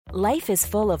Life is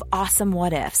full of awesome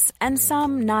what-ifs, and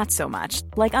some not so much,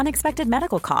 like unexpected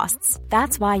medical costs.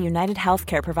 That's why United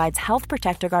Healthcare provides Health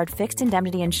Protector Guard fixed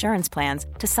indemnity insurance plans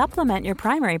to supplement your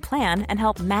primary plan and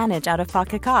help manage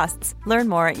out-of-pocket costs. Learn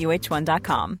more at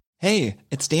uh1.com. Hey,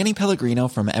 it's Danny Pellegrino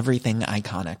from Everything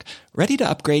Iconic. Ready to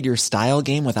upgrade your style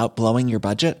game without blowing your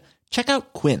budget? Check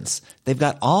out Quince. They've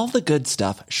got all the good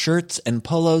stuff, shirts and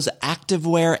polos,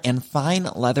 activewear, and fine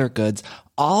leather goods,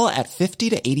 all at 50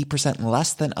 to 80%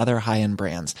 less than other high-end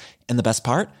brands. And the best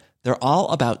part? They're all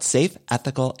about safe,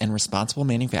 ethical, and responsible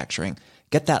manufacturing.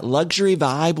 Get that luxury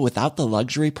vibe without the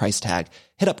luxury price tag.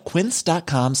 Hit up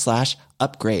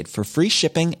quince.com/upgrade for free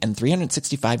shipping and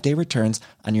 365-day returns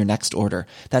on your next order.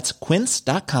 That's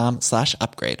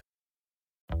quince.com/upgrade.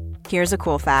 Here's a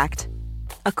cool fact.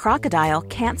 A crocodile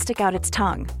can't stick out its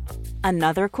tongue.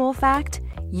 Another cool fact,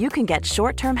 you can get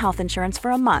short-term health insurance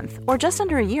for a month or just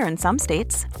under a year in some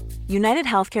states. United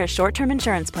Healthcare short-term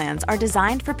insurance plans are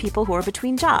designed for people who are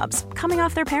between jobs, coming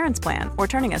off their parents' plan, or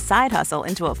turning a side hustle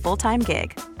into a full-time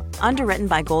gig. Underwritten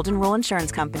by Golden Rule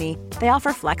Insurance Company, they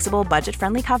offer flexible,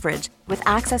 budget-friendly coverage with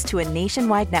access to a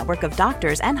nationwide network of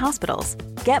doctors and hospitals.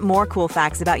 Get more cool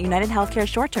facts about United Healthcare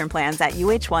short-term plans at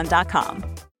uh1.com.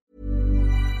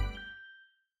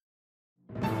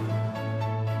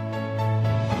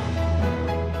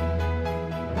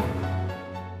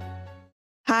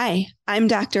 Hi, I'm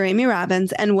Dr. Amy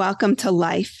Robbins, and welcome to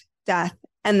Life, Death,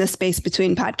 and the Space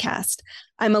Between podcast.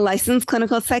 I'm a licensed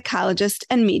clinical psychologist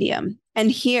and medium,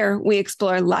 and here we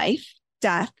explore life,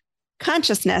 death,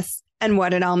 consciousness, and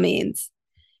what it all means.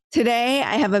 Today,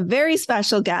 I have a very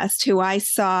special guest who I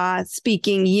saw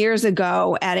speaking years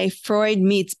ago at a Freud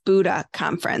Meets Buddha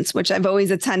conference, which I've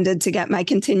always attended to get my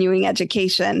continuing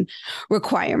education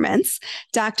requirements.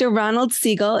 Dr. Ronald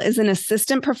Siegel is an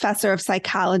assistant professor of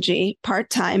psychology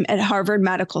part-time at Harvard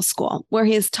Medical School, where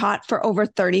he has taught for over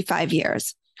 35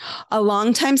 years. A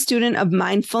longtime student of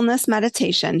mindfulness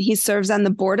meditation, he serves on the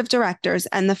board of directors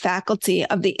and the faculty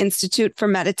of the Institute for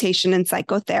Meditation and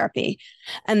Psychotherapy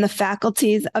and the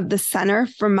faculties of the Center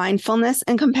for Mindfulness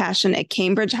and Compassion at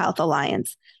Cambridge Health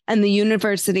Alliance and the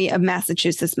University of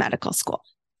Massachusetts Medical School.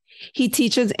 He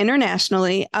teaches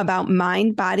internationally about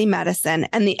mind-body medicine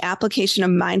and the application of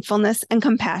mindfulness and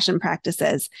compassion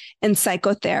practices in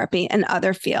psychotherapy and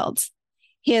other fields.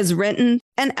 He has written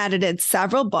and edited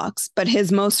several books, but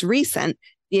his most recent,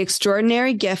 The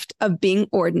Extraordinary Gift of Being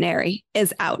Ordinary,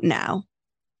 is out now.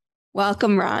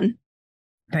 Welcome, Ron.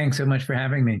 Thanks so much for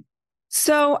having me.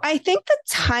 So I think the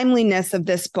timeliness of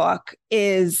this book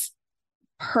is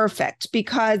perfect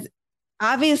because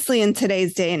obviously in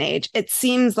today's day and age, it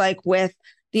seems like with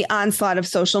the onslaught of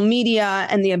social media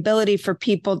and the ability for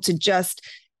people to just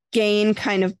gain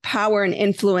kind of power and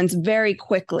influence very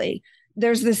quickly,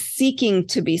 there's this seeking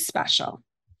to be special.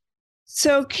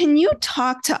 So can you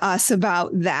talk to us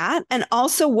about that and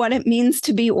also what it means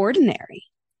to be ordinary?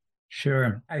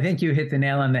 Sure. I think you hit the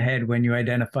nail on the head when you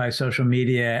identify social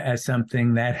media as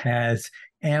something that has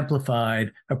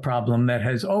amplified a problem that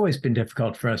has always been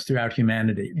difficult for us throughout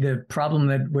humanity. The problem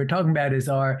that we're talking about is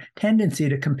our tendency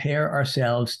to compare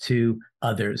ourselves to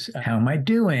others. How am I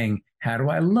doing? How do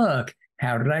I look?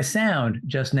 How did I sound?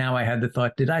 Just now I had the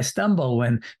thought, did I stumble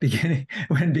when beginning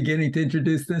to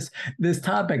introduce this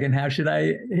topic, and how should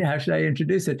I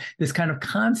introduce it? This kind of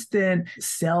constant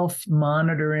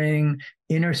self-monitoring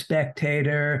inner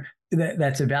spectator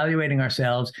that's evaluating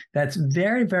ourselves, that's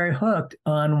very, very hooked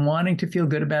on wanting to feel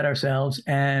good about ourselves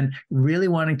and really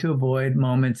wanting to avoid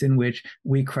moments in which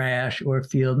we crash or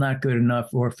feel not good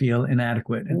enough or feel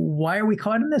inadequate. And why are we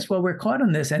caught in this? Well, we're caught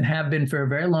in this and have been for a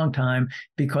very long time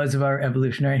because of our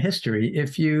evolutionary history.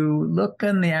 If you look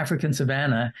in the African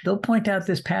savanna, they'll point out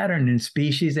this pattern in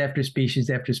species after species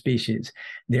after species.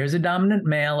 There's a dominant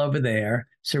male over there,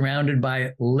 surrounded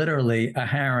by literally a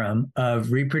harem of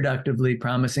reproductively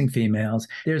promising females.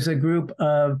 There's a group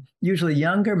of usually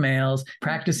younger males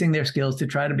practicing their skills to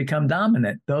try to become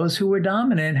dominant. Those who were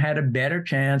dominant had a better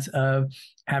chance of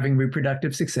having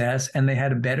reproductive success, and they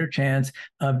had a better chance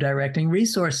of directing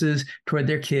resources toward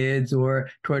their kids or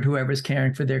toward whoever's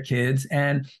caring for their kids.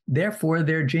 And therefore,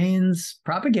 their genes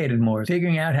propagated more.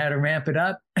 Figuring out how to ramp it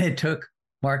up, it took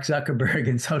Mark Zuckerberg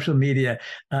and social media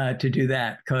to do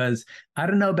that. Because I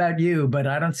don't know about you, but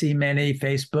I don't see many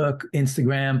Facebook,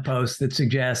 Instagram posts that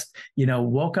suggest,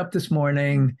 woke up this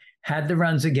morning, had the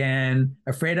runs again,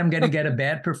 afraid I'm going to get a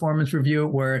bad performance review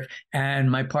at work, and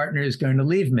my partner is going to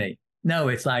leave me. No,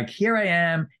 it's like, here I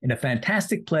am in a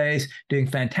fantastic place, doing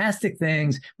fantastic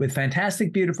things with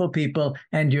fantastic, beautiful people,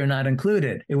 and you're not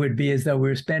included. It would be as though we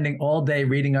were spending all day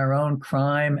reading our own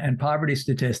crime and poverty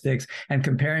statistics and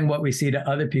comparing what we see to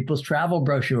other people's travel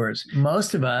brochures.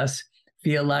 Most of us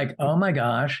feel like, oh my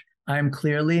gosh, I'm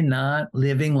clearly not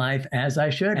living life as I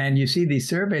should. And you see these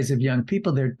surveys of young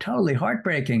people, they're totally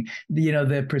heartbreaking.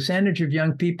 The percentage of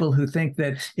young people who think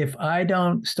that if I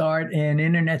don't start an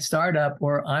internet startup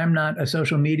or I'm not a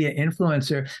social media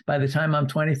influencer by the time I'm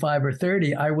 25 or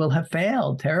 30, I will have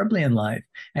failed terribly in life.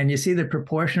 And you see the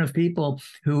proportion of people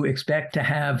who expect to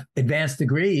have advanced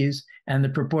degrees and the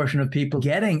proportion of people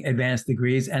getting advanced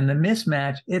degrees, and the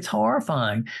mismatch, it's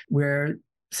horrifying. We're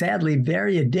sadly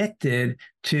very addicted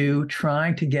to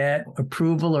trying to get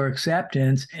approval or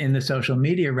acceptance in the social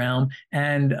media realm.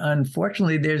 And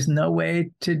unfortunately, there's no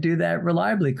way to do that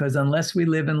reliably, because unless we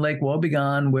live in Lake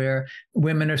Wobegon, where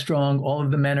women are strong, all of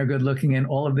the men are good looking, and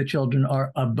all of the children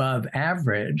are above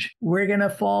average, we're going to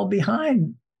fall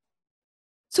behind.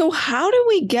 So how do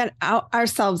we get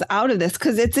ourselves out of this?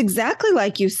 Because it's exactly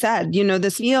like you said,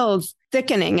 this feels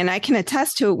thickening, and I can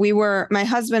attest to it. My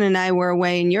husband and I were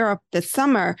away in Europe this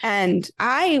summer, and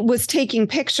I was taking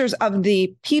pictures of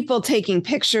the people taking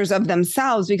pictures of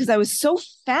themselves because I was so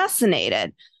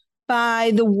fascinated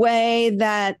by the way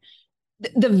that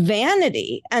the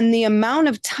vanity and the amount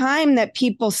of time that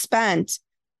people spent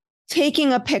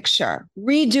taking a picture,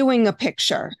 redoing a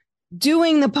picture,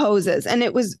 doing the poses. And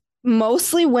it was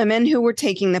mostly women who were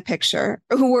taking the picture,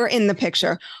 who were in the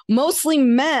picture, mostly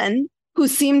men who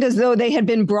seemed as though they had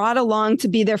been brought along to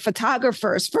be their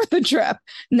photographers for the trip,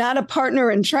 not a partner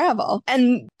in travel.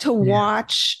 And to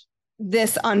watch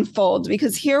this unfold,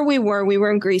 because here we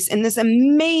were in Greece in this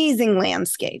amazing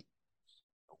landscape,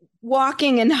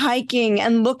 walking and hiking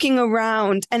and looking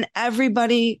around, and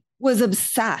everybody was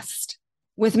obsessed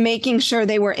with making sure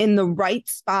they were in the right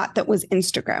spot that was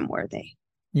Instagram worthy.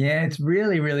 Yeah, it's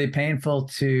really, really painful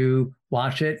to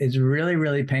watch it. It's really,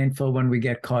 really painful when we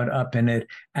get caught up in it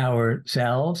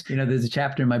ourselves. There's a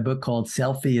chapter in my book called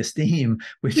Selfie Esteem,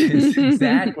 which is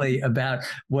exactly about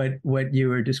what you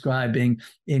were describing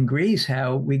in Greece,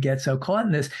 how we get so caught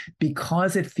in this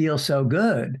because it feels so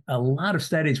good. A lot of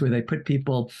studies where they put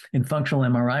people in functional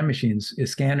MRI machines,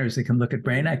 scanners that can look at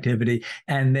brain activity,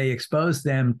 and they expose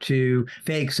them to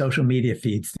fake social media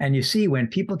feeds. And you see when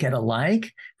people get a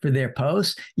like for their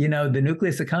posts, the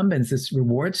nucleus accumbens, this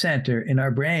reward center in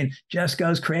our brain, just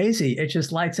goes crazy. It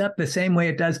just lights up the same way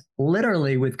it does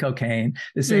literally with cocaine,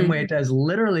 the same way it does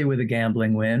literally with a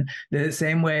gambling win, the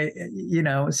same way,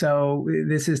 so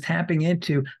this is tapping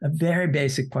into a very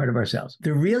basic part of ourselves.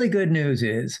 The really good news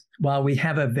is, while we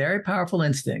have a very powerful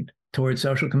instinct towards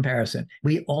social comparison,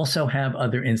 we also have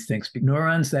other instincts.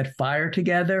 Neurons that fire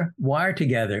together, wire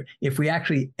together. If we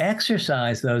actually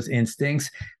exercise those instincts,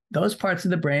 those parts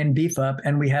of the brain beef up,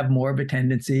 and we have more of a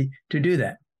tendency to do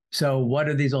that. So what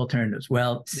are these alternatives?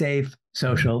 Well, safe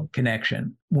social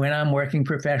connection. When I'm working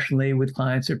professionally with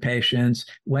clients or patients,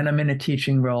 when I'm in a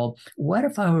teaching role, what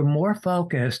if I were more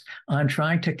focused on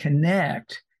trying to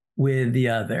connect with the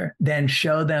other than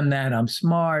show them that I'm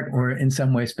smart or in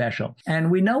some way special? And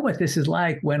we know what this is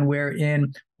like when we're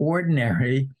in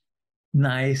ordinary,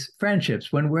 nice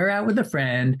friendships. When we're out with a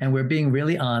friend and we're being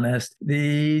really honest,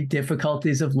 the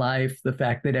difficulties of life, the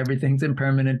fact that everything's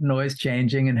impermanent and always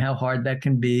changing, and how hard that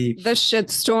can be. The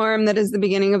shitstorm that is the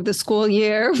beginning of the school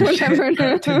year, whatever.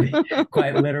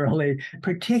 Quite literally,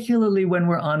 particularly when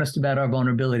we're honest about our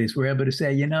vulnerabilities, we're able to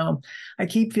say, I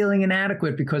keep feeling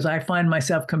inadequate because I find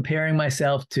myself comparing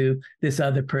myself to this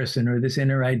other person or this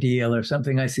inner ideal or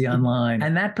something I see online.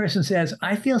 And that person says,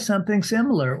 I feel something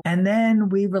similar. And then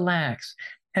we relax.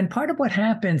 And part of what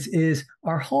happens is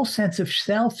our whole sense of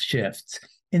self shifts.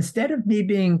 Instead of me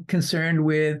being concerned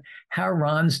with how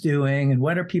Ron's doing and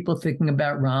what are people thinking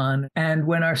about Ron, and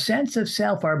when our sense of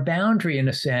self, our boundary in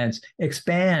a sense,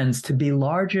 expands to be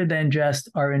larger than just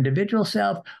our individual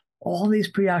self, all these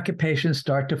preoccupations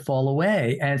start to fall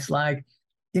away. And it's like,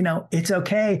 it's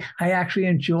okay. I actually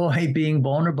enjoy being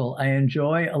vulnerable. I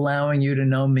enjoy allowing you to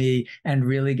know me and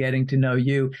really getting to know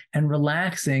you, and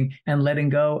relaxing and letting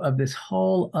go of this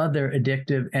whole other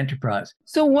addictive enterprise.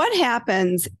 So what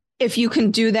happens if you can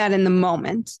do that in the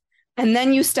moment, and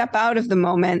then you step out of the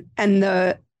moment and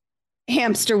the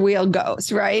hamster wheel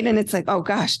goes, right? And it's like, oh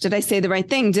gosh, did I say the right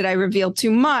thing? Did I reveal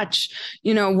too much?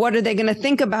 What are they going to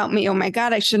think about me? Oh my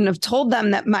God, I shouldn't have told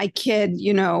them that my kid,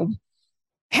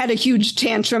 had a huge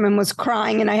tantrum and was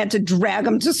crying, and I had to drag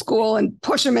him to school and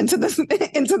push him into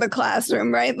the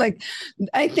classroom, right? Like,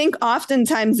 I think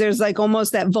oftentimes there's like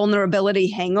almost that vulnerability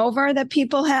hangover that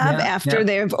people have after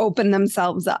they've opened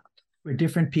themselves up. We're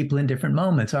different people in different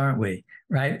moments, aren't we?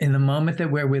 Right? In the moment that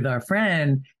we're with our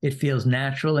friend, it feels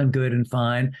natural and good and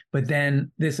fine. But then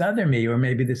this other me, or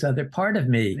maybe this other part of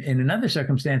me in another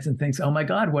circumstance and thinks, oh my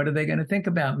God, what are they going to think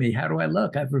about me? How do I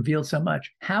look? I've revealed so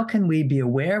much. How can we be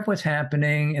aware of what's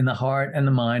happening in the heart and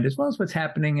the mind, as well as what's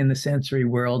happening in the sensory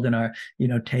world and our,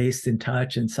 taste and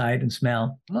touch and sight and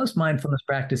smell? Most mindfulness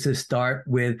practices start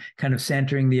with kind of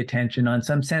centering the attention on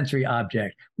some sensory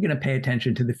object. We're going to pay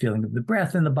attention to the feeling of the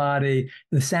breath in the body,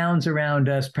 the sounds around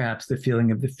us, perhaps the feeling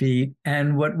of the feet.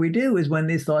 And what we do is when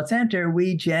these thoughts enter,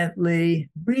 we gently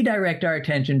redirect our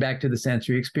attention back to the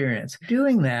sensory experience.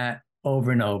 Doing that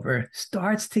over and over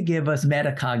starts to give us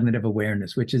metacognitive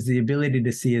awareness, which is the ability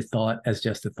to see a thought as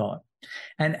just a thought.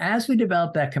 And as we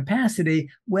develop that capacity,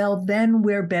 well, then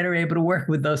we're better able to work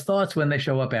with those thoughts when they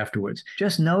show up afterwards.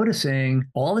 Just noticing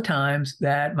all the times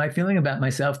that my feeling about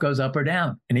myself goes up or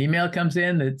down. An email comes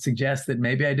in that suggests that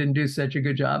maybe I didn't do such a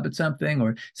good job at something,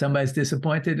 or somebody's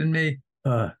disappointed in me.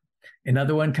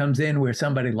 Another one comes in where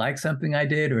somebody likes something I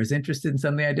did or is interested in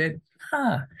something I did.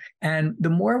 And the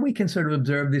more we can sort of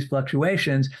observe these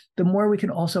fluctuations, the more we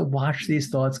can also watch these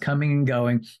thoughts coming and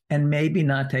going and maybe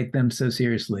not take them so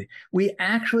seriously. We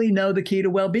actually know the key to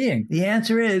well-being. The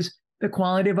answer is the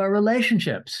quality of our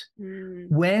relationships.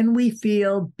 When we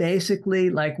feel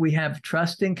basically like we have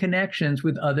trusting connections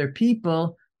with other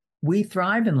people, we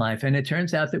thrive in life. And it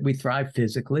turns out that we thrive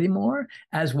physically more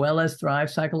as well as thrive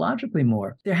psychologically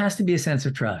more. There has to be a sense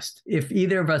of trust. If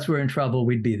either of us were in trouble,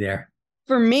 we'd be there.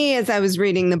 For me, as I was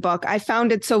reading the book, I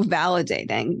found it so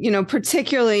validating,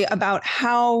 particularly about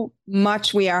how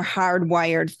much we are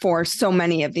hardwired for so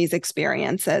many of these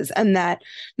experiences, and that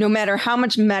no matter how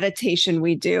much meditation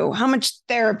we do, how much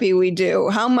therapy we do,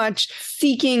 how much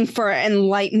seeking for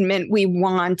enlightenment we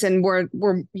want, and we're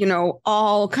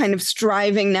all kind of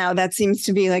striving now, that seems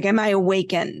to be like, am I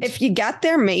awakened? If you get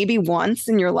there maybe once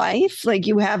in your life, like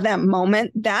you have that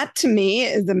moment, that to me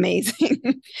is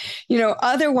amazing.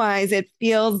 Otherwise it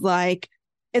feels like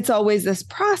it's always this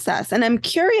process. And I'm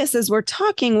curious, as we're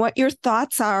talking, what your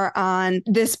thoughts are on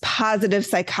this positive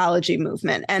psychology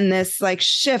movement and this like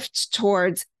shift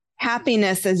towards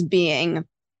happiness as being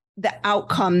the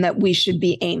outcome that we should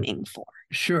be aiming for.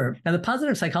 Sure. Now, the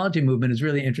positive psychology movement is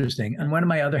really interesting. And one of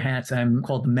my other hats, I'm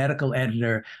called the medical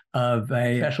editor of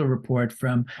a special report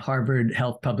from Harvard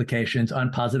Health Publications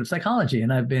on positive psychology.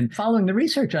 And I've been following the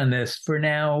research on this for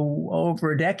now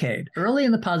over a decade. Early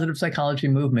in the positive psychology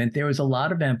movement, there was a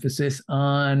lot of emphasis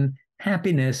on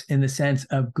happiness in the sense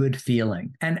of good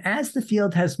feeling. And as the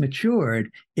field has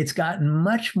matured, it's gotten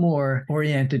much more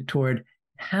oriented toward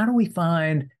how do we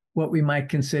find what we might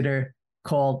consider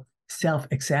called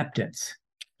self-acceptance.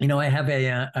 I have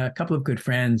a couple of good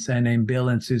friends named Bill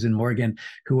and Susan Morgan,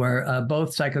 who are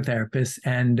both psychotherapists,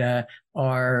 and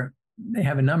they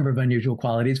have a number of unusual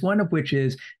qualities, one of which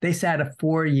is they sat a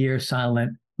 4-year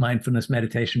silent mindfulness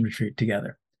meditation retreat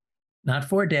together. Not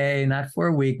for a day, not for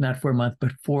a week, not for a month,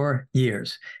 but 4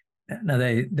 years. Now,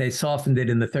 they softened it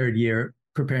in the 3rd year,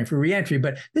 preparing for reentry,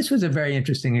 but this was a very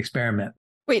interesting experiment.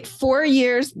 Wait, 4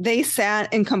 years they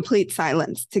sat in complete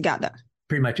silence together?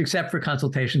 Pretty much, except for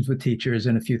consultations with teachers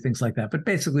and a few things like that. But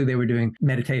basically, they were doing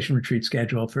meditation retreat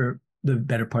schedule for the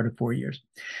better part of 4 years.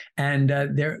 And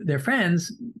their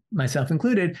friends, myself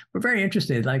included, were very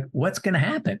interested. Like, what's going to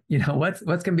happen? What's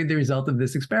going to be the result of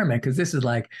this experiment? Because this is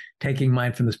like taking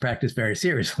mindfulness practice very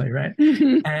seriously, right?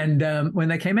 And when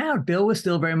they came out, Bill was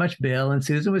still very much Bill, and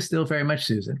Susan was still very much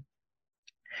Susan.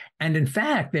 And in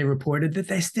fact, they reported that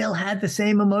they still had the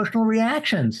same emotional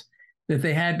reactions that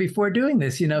they had before doing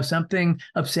this. Something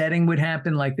upsetting would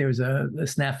happen, like there was a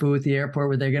snafu at the airport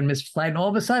where they're going to miss a flight, and all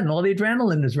of a sudden, all the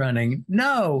adrenaline is running.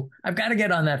 No, I've got to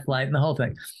get on that flight, and the whole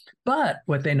thing. But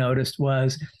what they noticed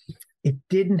was it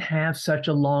didn't have such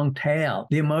a long tail.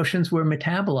 The emotions were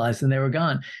metabolized and they were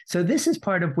gone. So this is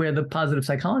part of where the positive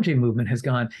psychology movement has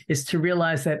gone, is to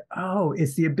realize that,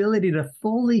 it's the ability to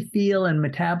fully feel and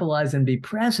metabolize and be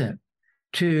present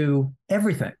to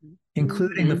everything,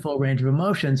 including the full range of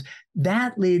emotions.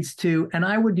 That leads to, and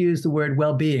I would use the word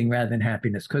well-being rather than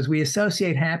happiness, because we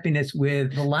associate happiness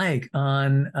with the like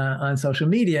on social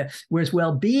media, whereas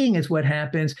well-being is what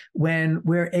happens when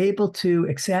we're able to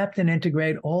accept and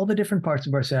integrate all the different parts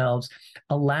of ourselves,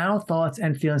 allow thoughts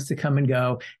and feelings to come and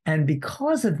go. And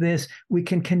because of this, we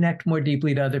can connect more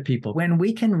deeply to other people. When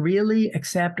we can really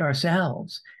accept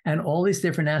ourselves and all these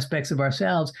different aspects of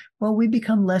ourselves, well, we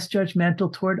become less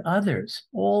judgmental toward others.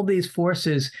 All these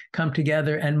forces come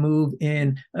together and move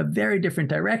in a very different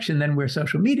direction than where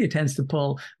social media tends to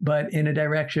pull, but in a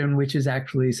direction which is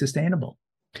actually sustainable.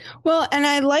 Well, and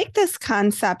I like this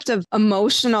concept of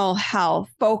emotional health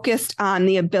focused on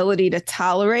the ability to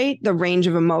tolerate the range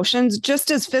of emotions, just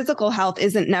as physical health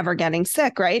isn't never getting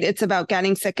sick, right? It's about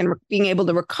getting sick and being able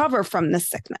to recover from the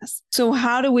sickness. So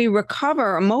how do we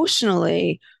recover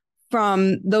emotionally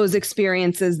from those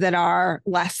experiences that are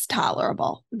less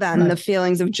tolerable than the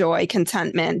feelings of joy,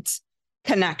 contentment,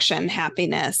 connection,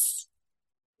 happiness,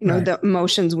 the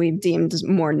emotions we've deemed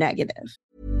more negative?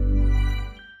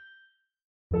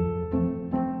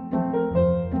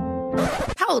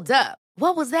 Hold up.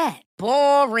 What was that?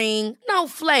 Boring. No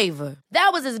flavor.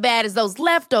 That was as bad as those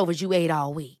leftovers you ate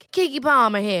all week. Keke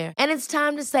Palmer here. And it's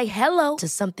time to say hello to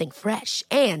something fresh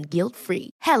and guilt-free.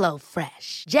 Hello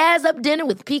Fresh. Jazz up dinner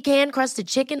with pecan-crusted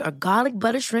chicken or garlic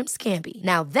butter shrimp scampi.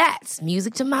 Now that's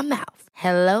music to my mouth.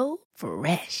 Hello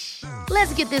Fresh.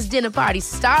 Let's get this dinner party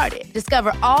started.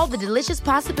 Discover all the delicious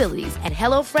possibilities at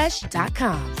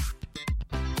hellofresh.com.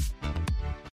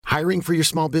 Hiring for your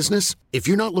small business? If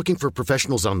you're not looking for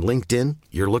professionals on LinkedIn,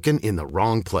 you're looking in the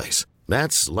wrong place.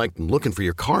 That's like looking for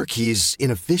your car keys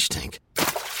in a fish tank.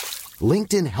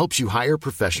 LinkedIn helps you hire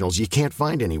professionals you can't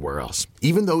find anywhere else,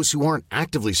 even those who aren't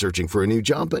actively searching for a new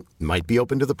job but might be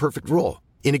open to the perfect role.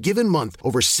 In a given month,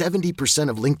 over 70%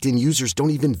 of LinkedIn users don't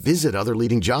even visit other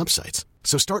leading job sites.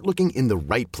 So start looking in the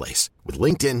right place. With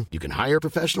LinkedIn, you can hire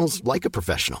professionals like a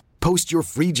professional. Post your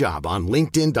free job on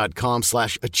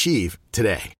linkedin.com/achieve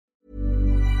today.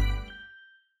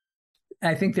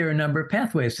 I think there are a number of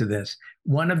pathways to this.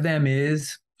 One of them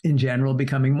is, in general,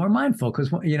 becoming more mindful.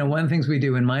 Because, one of the things we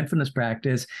do in mindfulness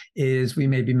practice is we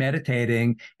may be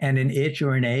meditating and an itch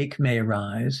or an ache may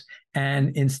arise.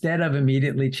 And instead of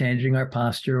immediately changing our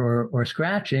posture or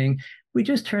scratching, we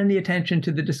just turn the attention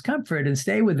to the discomfort and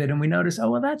stay with it. And we notice,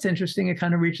 oh, well, that's interesting. It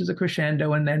kind of reaches a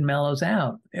crescendo and then mellows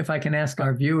out. If I can ask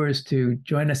our viewers to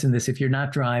join us in this, if you're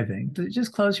not driving,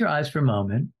 just close your eyes for a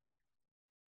moment.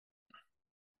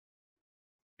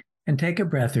 And take a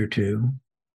breath or two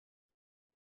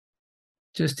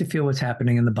just to feel what's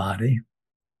happening in the body.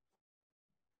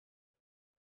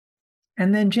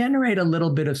 And then generate a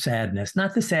little bit of sadness,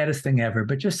 not the saddest thing ever,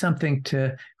 but just something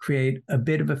to create a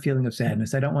bit of a feeling of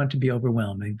sadness. I don't want it to be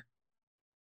overwhelming.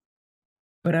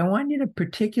 But I want you to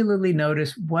particularly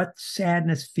notice what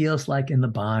sadness feels like in the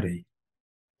body.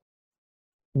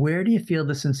 Where do you feel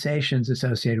the sensations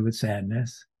associated with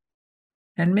sadness?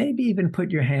 And maybe even put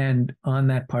your hand on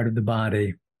that part of the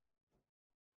body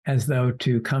as though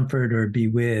to comfort or be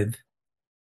with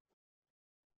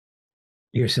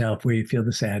yourself where you feel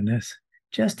the sadness,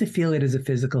 just to feel it as a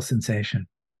physical sensation.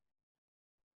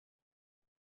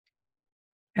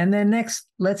 And then next,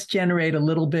 let's generate a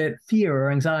little bit fear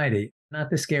or anxiety, not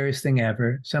the scariest thing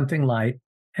ever, something light,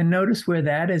 and notice where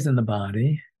that is in the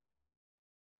body.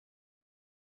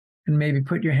 And maybe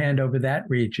put your hand over that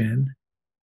region.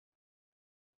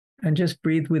 And just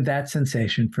breathe with that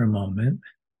sensation for a moment.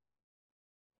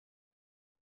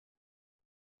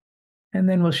 And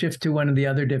then we'll shift to one of the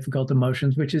other difficult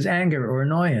emotions, which is anger or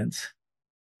annoyance.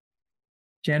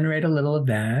 Generate a little of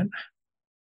that.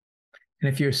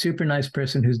 And if you're a super nice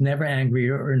person who's never angry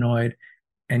or annoyed,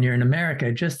 and you're in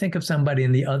America, just think of somebody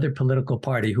in the other political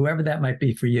party, whoever that might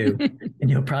be for you, and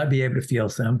you'll probably be able to feel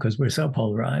some because we're so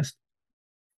polarized.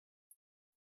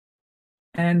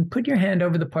 And put your hand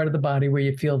over the part of the body where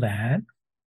you feel that.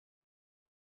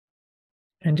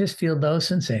 And just feel those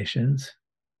sensations.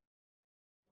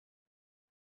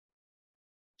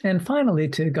 And finally,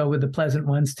 to go with the pleasant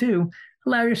ones too,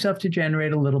 allow yourself to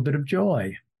generate a little bit of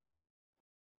joy.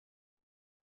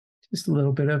 Just a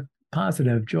little bit of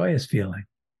positive, joyous feeling.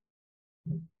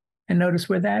 And notice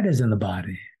where that is in the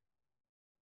body.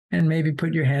 And maybe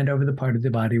put your hand over the part of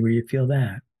the body where you feel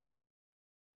that.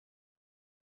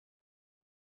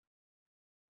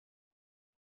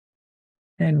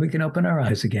 And we can open our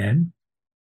eyes again.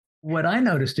 What I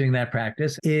noticed doing that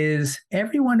practice is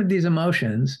every one of these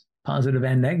emotions, positive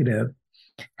and negative,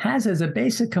 has as a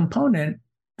basic component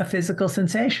a physical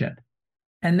sensation.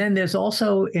 And then there's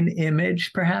also an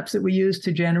image, perhaps, that we use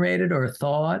to generate it, or a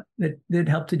thought that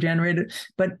helped to generate it.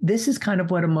 But this is kind of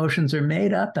what emotions are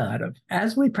made up out of.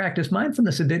 As we practice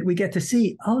mindfulness a bit, we get to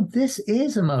see, oh, this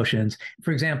is emotions.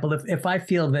 For example, if I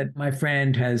feel that my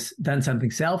friend has done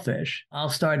something selfish, I'll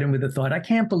start in with the thought, I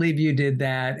can't believe you did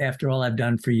that after all I've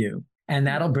done for you. And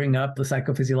that'll bring up the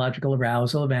psychophysiological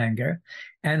arousal of anger.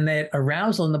 And that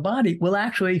arousal in the body will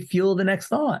actually fuel the next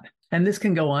thought. And this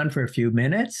can go on for a few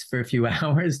minutes, for a few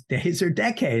hours, days, or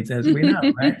decades, as we know,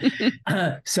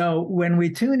 right? So when we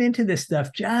tune into this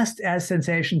stuff just as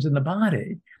sensations in the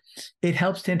body, it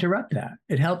helps to interrupt that.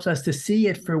 It helps us to see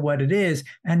it for what it is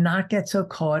and not get so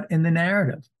caught in the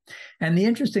narrative. And the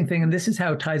interesting thing, and this is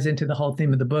how it ties into the whole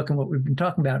theme of the book and what we've been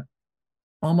talking about,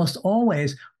 almost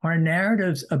always our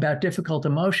narratives about difficult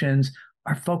emotions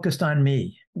are focused on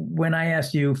me. When I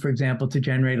asked you, for example, to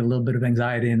generate a little bit of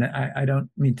anxiety, and I don't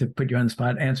mean to put you on the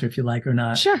spot, answer if you like or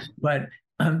not. Sure. But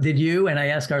did you, and I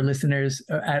ask our listeners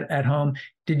at home,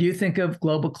 did you think of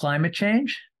global climate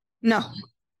change? No.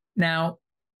 Now,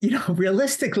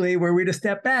 realistically, were we to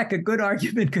step back, a good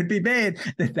argument could be made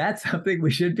that that's something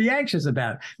we should be anxious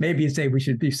about. Maybe you say we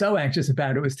should be so anxious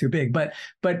about it was too big, but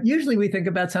usually we think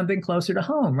about something closer to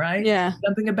home, right? Yeah.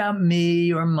 Something about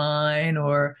me or mine,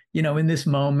 or, in this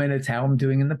moment, it's how I'm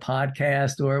doing in the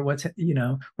podcast, or what's,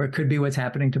 or it could be what's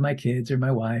happening to my kids or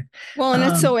my wife. Well, and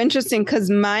it's so interesting because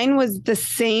mine was the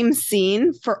same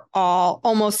scene for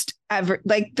almost ever,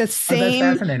 like the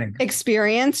same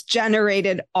experience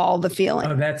generated all the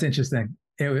feeling. Oh, that's interesting.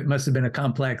 It must have been a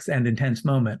complex and intense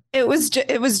moment. It was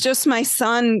just my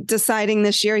son deciding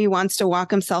this year he wants to walk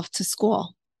himself to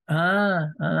school.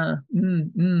 And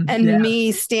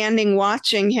me standing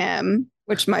watching him,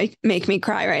 which might make me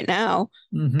cry right now.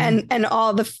 Mm-hmm. And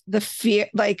all the fear,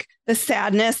 like the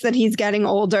sadness that he's getting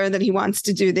older, that he wants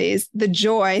to do these, the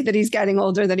joy that he's getting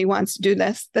older, that he wants to do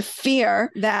this, the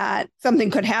fear that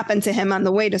something could happen to him on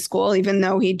the way to school, even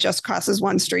though he just crosses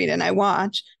one street and I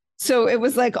watch. So it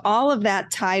was like all of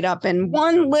that tied up in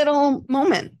one little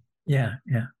moment. Yeah.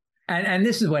 Yeah. And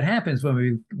this is what happens when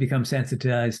we become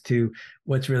sensitized to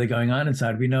what's really going on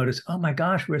inside. We notice, oh my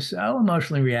gosh, we're so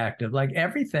emotionally reactive. Like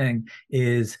everything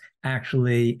is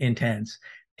actually intense.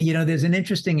 There's an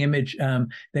interesting image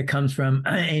that comes from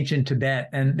ancient Tibet,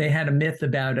 and they had a myth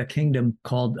about a kingdom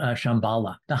called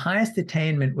Shambhala. The highest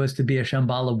attainment was to be a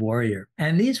Shambhala warrior.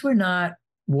 And these were not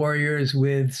warriors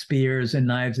with spears and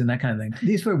knives and that kind of thing.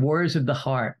 These were warriors of the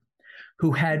heart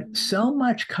who had so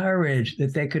much courage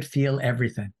that they could feel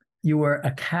everything. You were a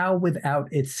cow without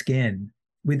its skin,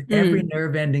 with every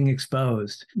nerve ending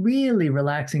exposed, really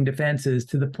relaxing defenses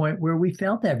to the point where we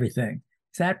felt everything.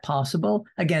 Is that possible?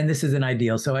 Again, this is an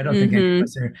ideal, so I don't think any of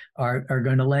us are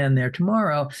going to land there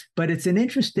tomorrow, but it's an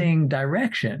interesting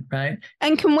direction, right?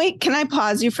 And can I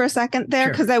pause you for a second there?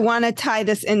 Because I want to tie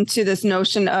this into this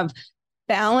notion of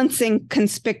balancing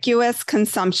conspicuous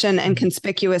consumption and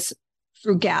conspicuous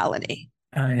frugality.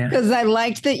 Because I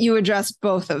liked that you addressed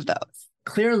both of those.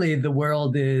 Clearly, the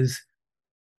world is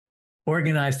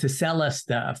organized to sell us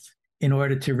stuff in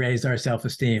order to raise our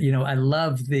self-esteem. I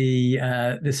love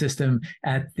the system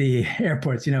at the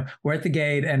airports. We're at the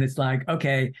gate and it's like,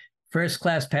 okay,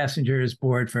 first-class passengers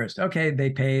board first. Okay,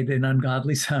 they paid an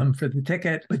ungodly sum for the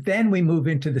ticket, but then we move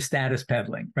into the status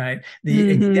peddling, right? The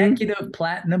executive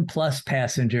platinum plus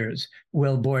passengers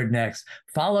will board next,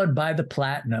 followed by the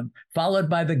platinum, followed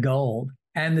by the gold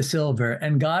and the silver.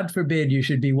 And God forbid you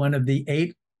should be one of the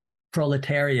 8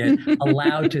 proletariat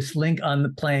allowed to slink on the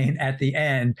plane at the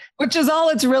end. Which is all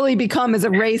it's really become, is a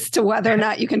race to whether or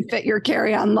not you can fit your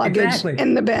carry-on luggage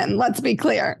in the bin. Let's be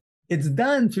clear. It's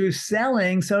done through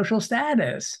selling social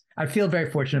status. I feel very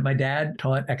fortunate. My dad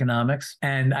taught economics,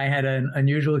 and I had an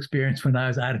unusual experience when I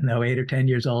was, 8 or 10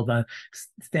 years old,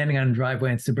 standing on a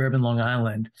driveway in suburban Long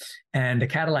Island, and a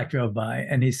Cadillac drove by,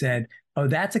 and he said, "Oh,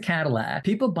 that's a Cadillac.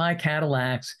 People buy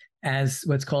Cadillacs as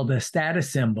what's called a status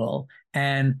symbol."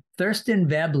 And Thurston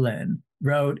Veblen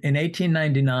wrote in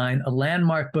 1899 a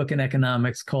landmark book in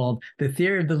economics called The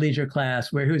Theory of the Leisure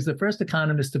Class, where he was the first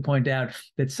economist to point out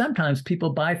that sometimes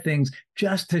people buy things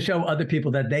just to show other people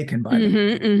that they can buy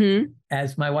them.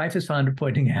 As my wife is fond of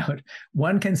pointing out,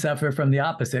 one can suffer from the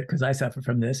opposite, because I suffer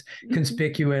from this,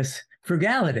 conspicuous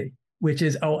frugality, which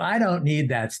is, oh, I don't need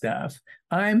that stuff.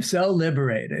 I'm so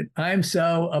liberated. I'm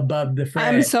so above the fray.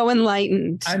 I'm so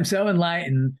enlightened. I'm so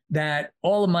enlightened that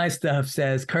all of my stuff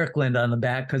says Kirkland on the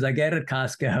back because I get it at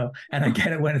Costco, and I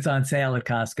get it when it's on sale at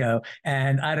Costco.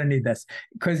 And I don't need this,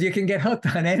 because you can get hooked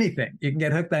on anything. You can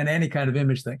get hooked on any kind of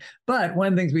image thing. But one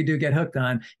of the things we do get hooked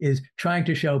on is trying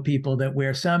to show people that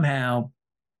we're somehow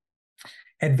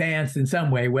advanced in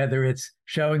some way, whether it's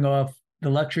showing off the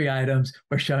luxury items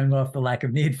or showing off the lack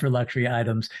of need for luxury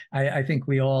items. I think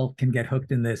we all can get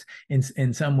hooked in this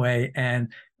in some way.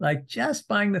 And like just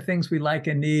buying the things we like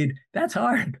and need, that's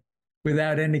hard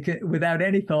without any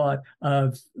thought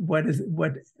of how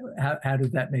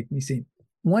does that make me seem?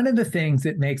 One of the things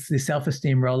that makes the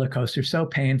self-esteem roller coaster so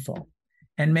painful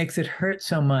and makes it hurt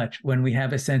so much when we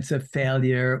have a sense of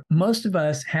failure. Most of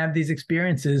us have these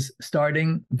experiences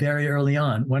starting very early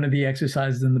on. One of the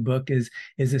exercises in the book is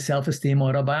a self-esteem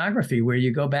autobiography, where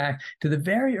you go back to the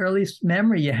very earliest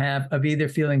memory you have of either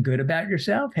feeling good about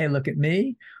yourself, hey, look at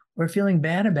me, or feeling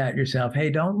bad about yourself. Hey,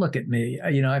 don't look at me.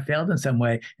 I failed in some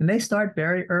way. And they start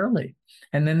very early.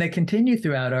 And then they continue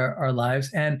throughout our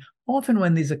lives. And often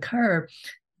when these occur,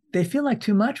 they feel like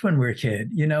too much when we're a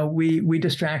kid. We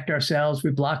distract ourselves,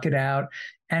 we block it out,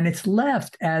 and it's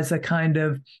left as a kind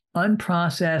of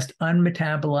unprocessed,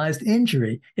 unmetabolized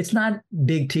injury. It's not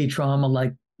big T trauma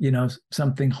like,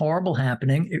 something horrible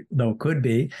happening, though it could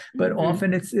be, but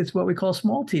often it's what we call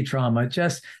small T trauma. It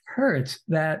just hurts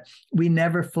that we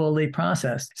never fully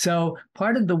processed. So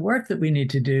part of the work that we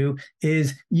need to do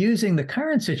is using the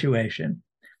current situation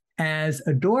as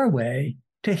a doorway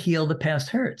to heal the past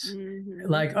hurts.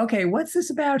 Like, okay, what's this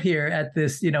about here at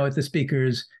this, at the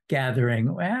speakers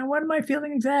gathering? Well, what am I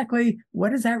feeling exactly?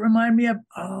 What does that remind me of?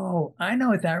 Oh, I know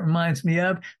what that reminds me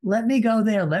of. Let me go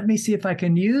there. Let me see if I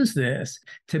can use this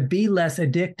to be less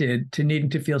addicted to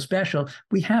needing to feel special.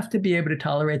 We have to be able to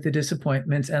tolerate the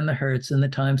disappointments and the hurts and the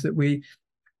times that we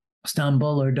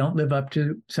stumble or don't live up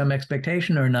to some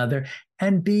expectation or another,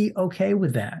 and be okay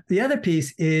with that. The other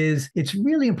piece is it's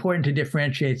really important to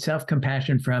differentiate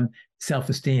self-compassion from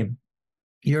self-esteem.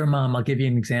 Your mom, I'll give you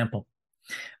an example.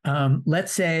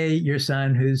 Let's say your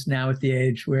son, who's now at the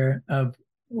age of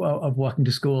walking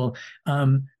to school,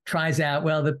 tries out,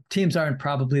 well, the teams aren't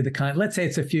probably the kind, let's say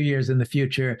it's a few years in the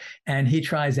future, and he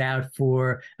tries out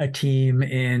for a team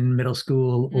in middle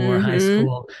school or high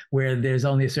school where there's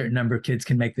only a certain number of kids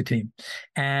can make the team.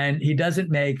 And he doesn't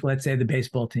make, let's say, the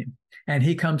baseball team. And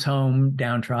he comes home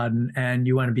downtrodden, and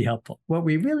you want to be helpful. What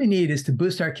we really need is to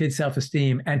boost our kids'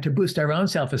 self-esteem and to boost our own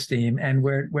self-esteem. And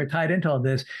we're tied into all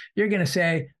this. You're going to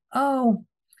say, oh,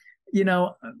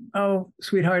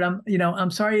 sweetheart,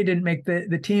 I'm sorry you didn't make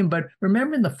the team, but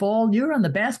remember in the fall, you were on the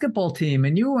basketball team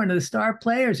and you were one of the star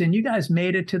players and you guys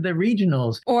made it to the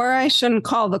regionals. Or I shouldn't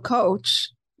call the coach.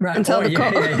 Right. And tell the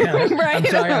coach. Yeah. Right.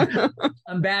 I'm sorry.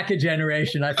 I'm back a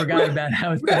generation. I forgot about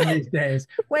how it's done these days.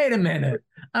 Wait a minute.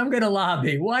 I'm going to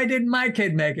lobby. Why didn't my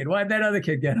kid make it? Why did that other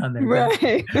kid get on there?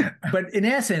 Right. But in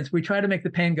essence, we try to make the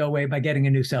pain go away by getting a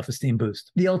new self-esteem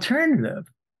boost. The alternative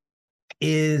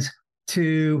is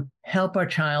to help our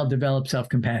child develop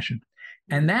self-compassion.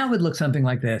 And that would look something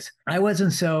like this. I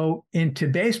wasn't so into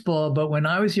baseball, but when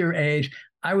I was your age,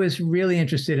 I was really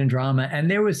interested in drama. And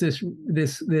there was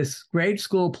this great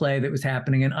school play that was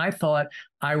happening. And I thought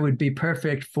I would be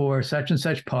perfect for such and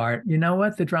such part. You know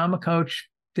what? The drama coach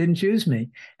didn't choose me.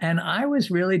 And I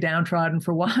was really downtrodden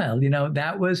for a while.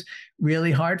 That was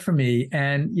really hard for me.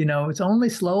 And, it's only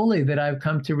slowly that I've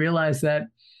come to realize that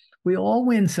we all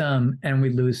win some and we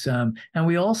lose some. And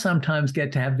we all sometimes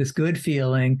get to have this good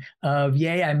feeling of,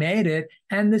 yay, I made it.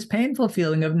 And this painful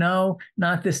feeling of, no,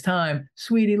 not this time.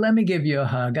 Sweetie, let me give you a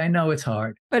hug. I know it's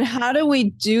hard. But how do we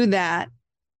do that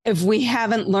if we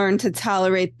haven't learned to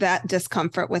tolerate that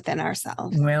discomfort within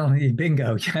ourselves? Well,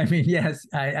 bingo. I mean, yes,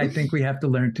 I think we have to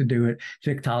learn to do it,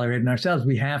 to tolerate it in ourselves.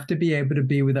 We have to be able to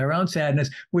be with our own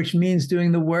sadness, which means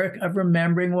doing the work of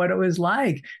remembering what it was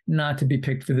like not to be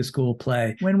picked for the school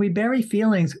play. When we bury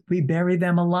feelings, we bury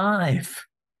them alive.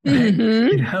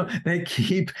 Right? They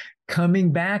keep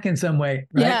coming back in some way.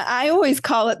 Right? Yeah, I always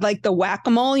call it like the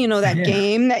whack-a-mole, that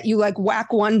game that you like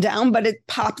whack one down, but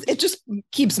it just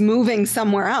keeps moving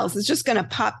somewhere else. It's just going to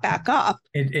pop back up.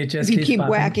 It just if you keep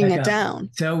popping whacking it up. down.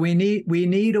 So we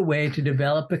need a way to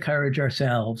develop the courage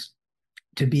ourselves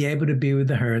to be able to be with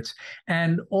the hurts.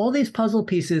 And all these puzzle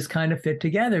pieces kind of fit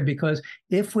together, because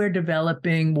if we're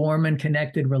developing warm and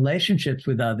connected relationships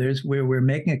with others, where we're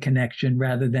making a connection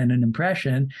rather than an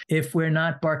impression, if we're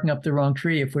not barking up the wrong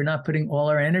tree, if we're not putting all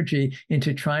our energy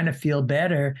into trying to feel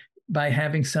better by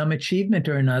having some achievement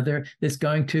or another that's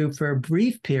going to, for a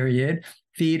brief period,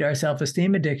 feed our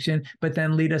self-esteem addiction, but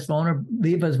then leave us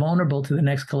vulnerable to the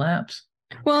next collapse.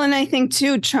 Well, and I think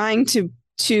too, trying to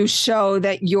show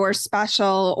that you're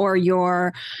special, or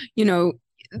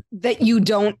that you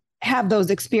don't have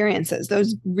those experiences,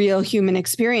 those real human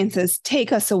experiences,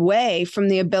 take us away from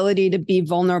the ability to be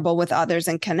vulnerable with others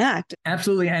and connect.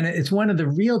 Absolutely. And it's one of the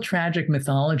real tragic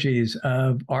mythologies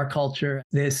of our culture,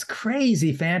 this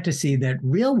crazy fantasy that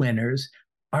real winners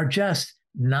are just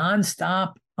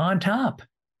nonstop on top,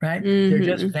 right? They're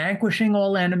just vanquishing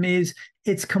all enemies.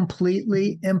 It's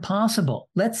completely impossible.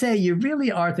 Let's say you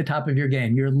really are at the top of your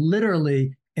game. You're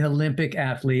literally an Olympic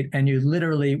athlete and you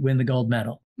literally win the gold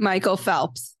medal. Michael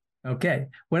Phelps. Okay.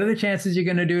 What are the chances you're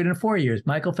going to do it in 4 years?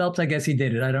 Michael Phelps, I guess he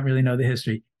did it. I don't really know the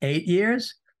history. 8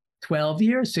 years, 12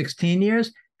 years, 16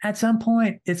 years. At some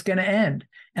point, it's going to end.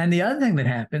 And the other thing that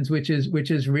happens, which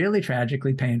is really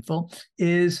tragically painful,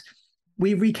 is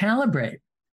we recalibrate.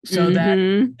 So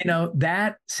that,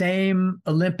 that same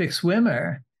Olympic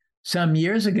swimmer some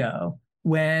years ago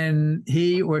when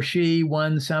he or she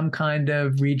won some kind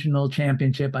of regional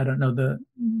championship. I don't know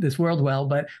this world well,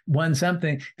 but won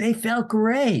something. They felt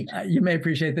great. You may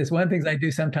appreciate this. One of the things I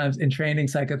do sometimes in training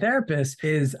psychotherapists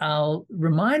is I'll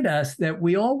remind us that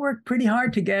we all worked pretty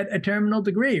hard to get a terminal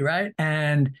degree, right?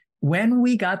 And when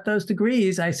we got those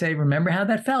degrees, I say, remember how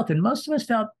that felt? And most of us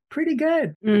felt pretty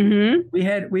good. Mm-hmm.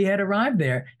 We had arrived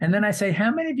there. And then I say,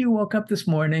 how many of you woke up this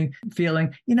morning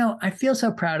feeling, I feel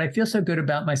so proud. I feel so good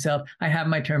about myself. I have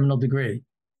my terminal degree.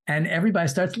 And everybody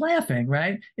starts laughing,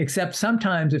 right? Except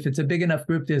sometimes if it's a big enough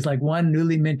group, there's like one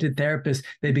newly minted therapist,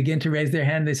 they begin to raise their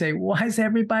hand. They say, why is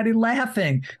everybody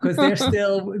laughing? Because they're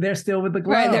still with the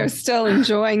glow. Right, they're still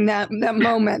enjoying that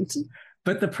moment.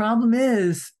 But the problem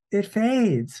is, it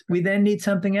fades. We then need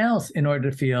something else in order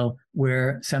to feel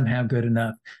we're somehow good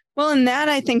enough. Well, and that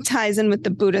I think ties in with the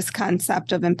Buddhist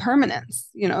concept of impermanence,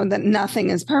 that nothing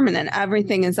is permanent.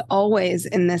 Everything is always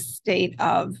in this state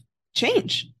of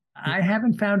change. I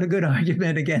haven't found a good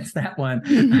argument against that one.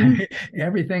 Mm-hmm.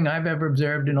 Everything I've ever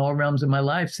observed in all realms of my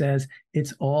life says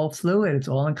it's all fluid. It's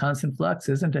all in constant flux,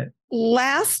 isn't it?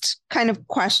 Last kind of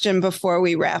question before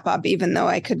we wrap up, even though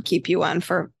I could keep you on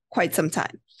for quite some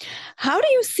time. How do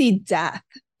you see death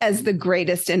as the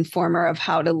greatest informer of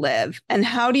how to live? And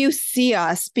how do you see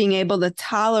us being able to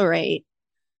tolerate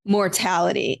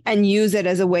mortality and use it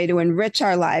as a way to enrich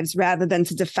our lives rather than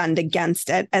to defend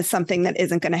against it as something that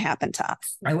isn't going to happen to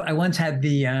us? I once had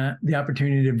the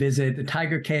opportunity to visit the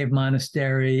Tiger Cave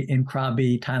Monastery in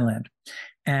Krabi, Thailand.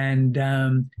 And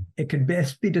it could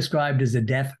best be described as a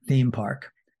death theme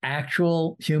park.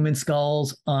 Actual human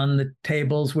skulls on the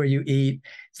tables where you eat.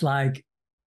 It's like,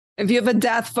 if you have a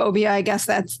death phobia, I guess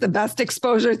that's the best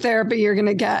exposure therapy you're going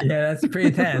to get. Yeah, that's pretty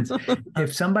intense.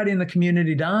 If somebody in the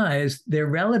community dies, their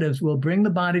relatives will bring the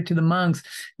body to the monks,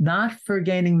 not for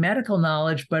gaining medical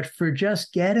knowledge, but for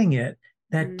just getting it,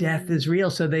 that death is real.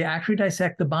 So they actually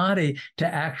dissect the body to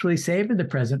actually savor the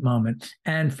present moment.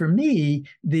 And for me,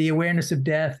 the awareness of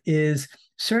death is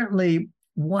certainly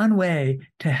one way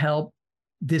to help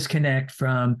disconnect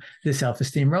from the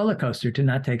self-esteem roller coaster, to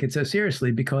not take it so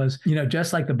seriously, because,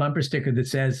 just like the bumper sticker that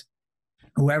says,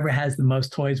 whoever has the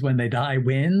most toys when they die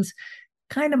wins,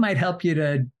 kind of might help you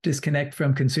to disconnect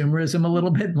from consumerism a little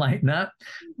bit and lighten up.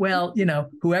 Well,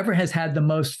 whoever has had the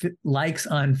most likes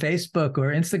on Facebook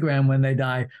or Instagram when they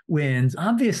die wins.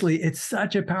 Obviously, it's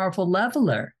such a powerful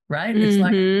leveler, right? It's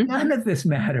like, none of this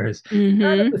matters.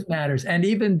 None of this matters. And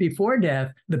even before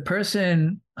death, the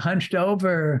person hunched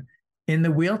over in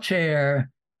the wheelchair,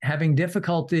 having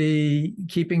difficulty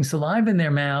keeping saliva in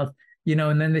their mouth,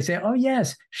 and then they say, oh,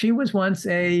 yes, she was once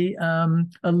a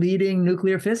leading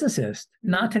nuclear physicist.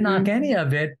 Not to knock any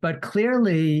of it, but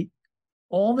clearly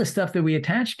all the stuff that we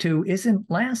attach to isn't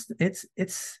last. It's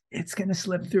going to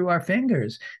slip through our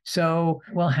fingers. So,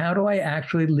 well, how do I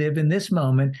actually live in this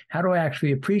moment? How do I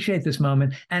actually appreciate this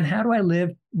moment? And how do I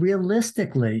live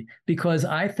realistically? Because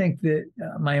I think that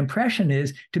my impression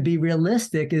is to be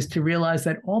realistic is to realize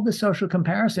that all the social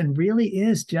comparison really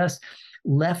is just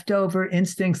leftover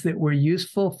instincts that were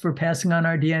useful for passing on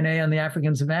our DNA on the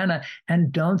African savannah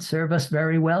and don't serve us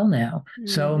very well now.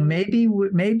 So maybe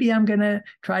I'm going to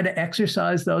try to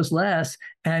exercise those less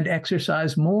and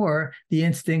exercise more the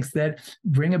instincts that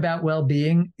bring about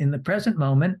well-being in the present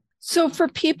moment. So for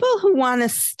people who want to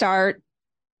start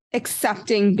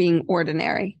accepting being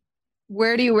ordinary,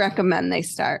 where do you recommend they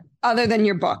start? Other than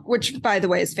your book, which, by the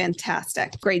way, is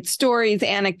fantastic. Great stories,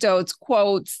 anecdotes,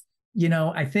 quotes.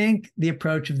 I think the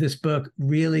approach of this book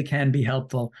really can be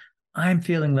helpful. I'm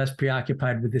feeling less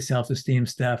preoccupied with the self-esteem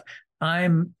stuff.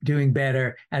 I'm doing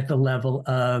better at the level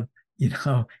of,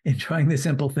 enjoying the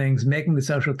simple things, making the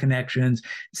social connections,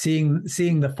 seeing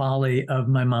the folly of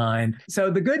my mind.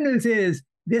 So the good news is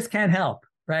this can help,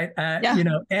 right?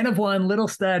 N of one little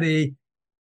study,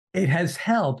 it has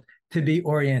helped to be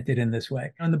oriented in this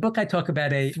way. In the book, I talk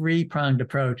about a three-pronged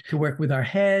approach to work with our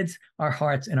heads, our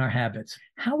hearts, and our habits.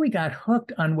 How we got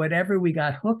hooked on whatever we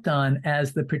got hooked on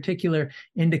as the particular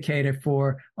indicator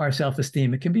for our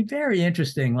self-esteem. It can be very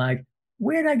interesting, like,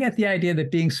 where did I get the idea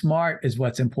that being smart is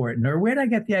what's important? Or where did I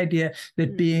get the idea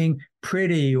that being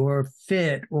pretty or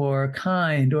fit or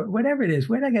kind or whatever it is,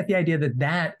 where did I get the idea that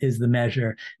that is the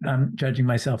measure I'm judging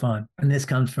myself on? And this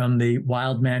comes from the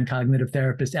wild man cognitive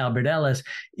therapist, Albert Ellis.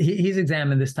 He's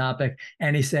examined this topic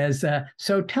and he says,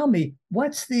 so tell me,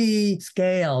 what's the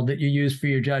scale that you use for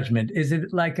your judgment? Is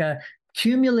it like a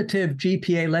cumulative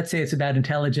GPA, let's say it's about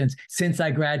intelligence since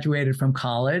I graduated from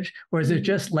college, or is it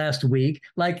just last week?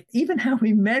 Like even how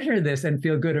we measure this and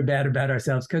feel good or bad about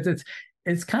ourselves, because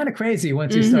it's kind of crazy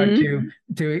once you start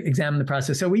to examine the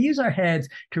process. So we use our heads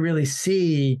to really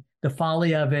see the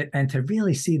folly of it and to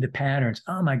really see the patterns.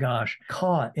 Oh my gosh,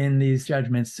 caught in these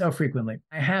judgments so frequently.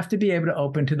 I have to be able to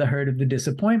open to the hurt of the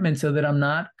disappointment so that I'm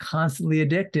not constantly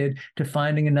addicted to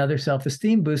finding another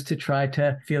self-esteem boost to try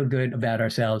to feel good about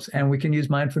ourselves. And we can use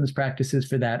mindfulness practices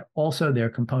for that. Also, they're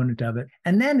a component of it.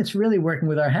 And then it's really working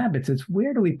with our habits. It's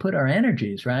where do we put our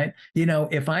energies, right?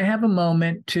 If I have a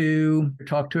moment to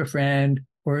talk to a friend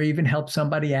or even help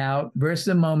somebody out versus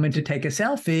a moment to take a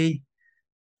selfie,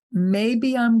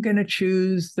 maybe I'm going to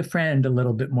choose the friend a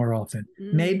little bit more often.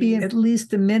 Maybe at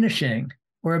least diminishing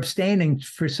or abstaining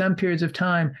for some periods of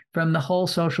time from the whole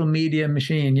social media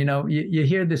machine. You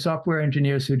hear the software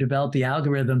engineers who develop the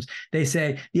algorithms. They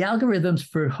say the algorithms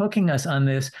for hooking us on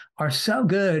this are so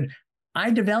good.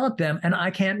 I developed them and I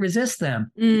can't resist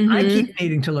them. I keep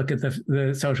needing to look at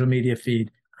the social media feed.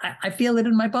 I feel it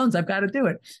in my bones. I've got to do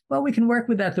it. Well, we can work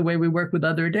with that the way we work with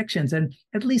other addictions and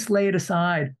at least lay it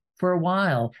aside for a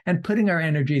while and putting our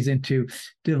energies into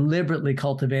deliberately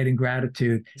cultivating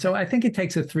gratitude. So I think it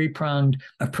takes a three-pronged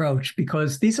approach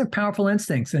because these are powerful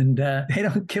instincts and they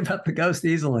don't give up the ghost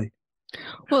easily.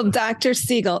 Well, Dr.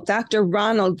 Siegel, Dr.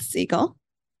 Ronald Siegel,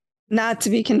 not to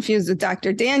be confused with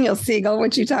Dr. Daniel Siegel,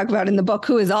 which you talk about in the book,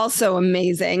 who is also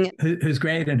amazing. Who's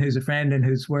great and who's a friend and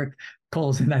whose work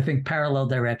pulls in, I think, parallel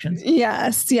directions.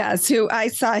 Yes. Who I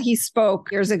saw, he spoke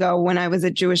years ago when I was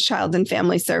at Jewish Child and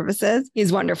Family Services.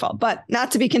 He's wonderful, but not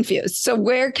to be confused. So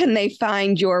where can they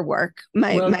find your work,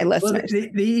 my listeners? Well,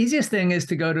 the easiest thing is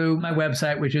to go to my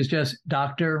website, which is just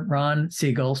Dr. Ron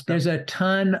Siegel. There's a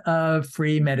ton of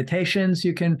free meditations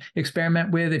you can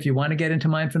experiment with if you want to get into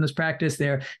mindfulness practice.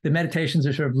 The meditations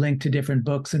are sort of linked to different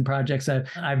books and projects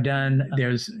I've done.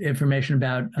 There's information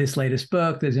about this latest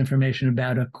book. There's information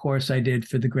about a course I did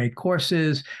for the great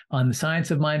courses on the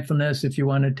science of mindfulness. If you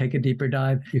want to take a deeper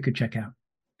dive, you could check out.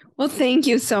 Well, thank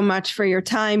you so much for your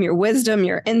time, your wisdom,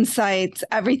 your insights,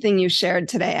 everything you shared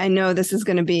today. I know this is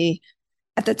going to be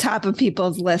at the top of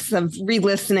people's lists of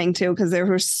re-listening to because there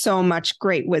was so much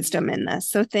great wisdom in this.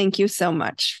 So thank you so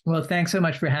much. Well, thanks so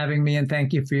much for having me. And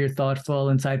thank you for your thoughtful,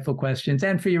 insightful questions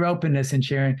and for your openness in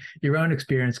sharing your own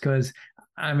experience. Because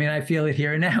I feel it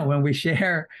here and now. When we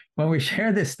share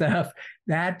this stuff,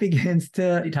 that begins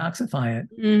to detoxify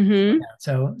it. Mm-hmm.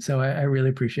 So I really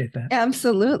appreciate that.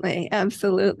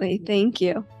 Absolutely. Thank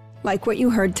you. Like what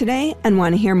you heard today and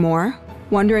want to hear more?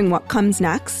 Wondering what comes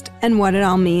next and what it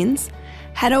all means?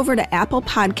 Head over to Apple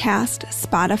Podcast,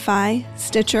 Spotify,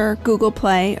 Stitcher, Google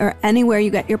Play, or anywhere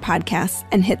you get your podcasts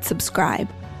and hit subscribe.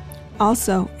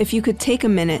 Also, if you could take a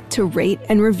minute to rate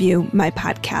and review my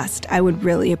podcast, I would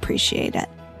really appreciate it.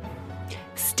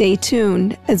 Stay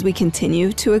tuned as we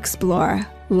continue to explore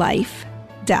life,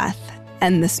 death,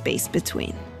 and the space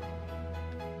between.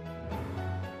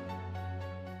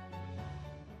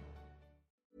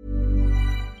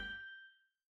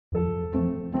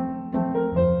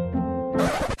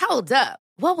 Hold up.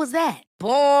 What was that?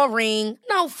 Boring.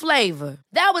 No flavor.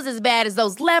 That was as bad as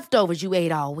those leftovers you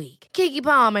ate all week. Keke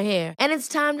Palmer here. And it's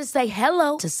time to say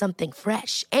hello to something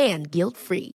fresh and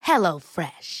guilt-free. Hello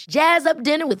Fresh. Jazz up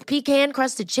dinner with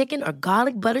pecan-crusted chicken or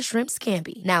garlic butter shrimp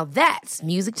scampi. Now that's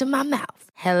music to my mouth.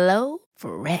 Hello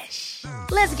Fresh.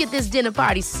 Let's get this dinner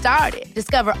party started.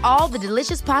 Discover all the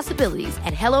delicious possibilities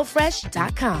at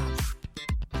HelloFresh.com.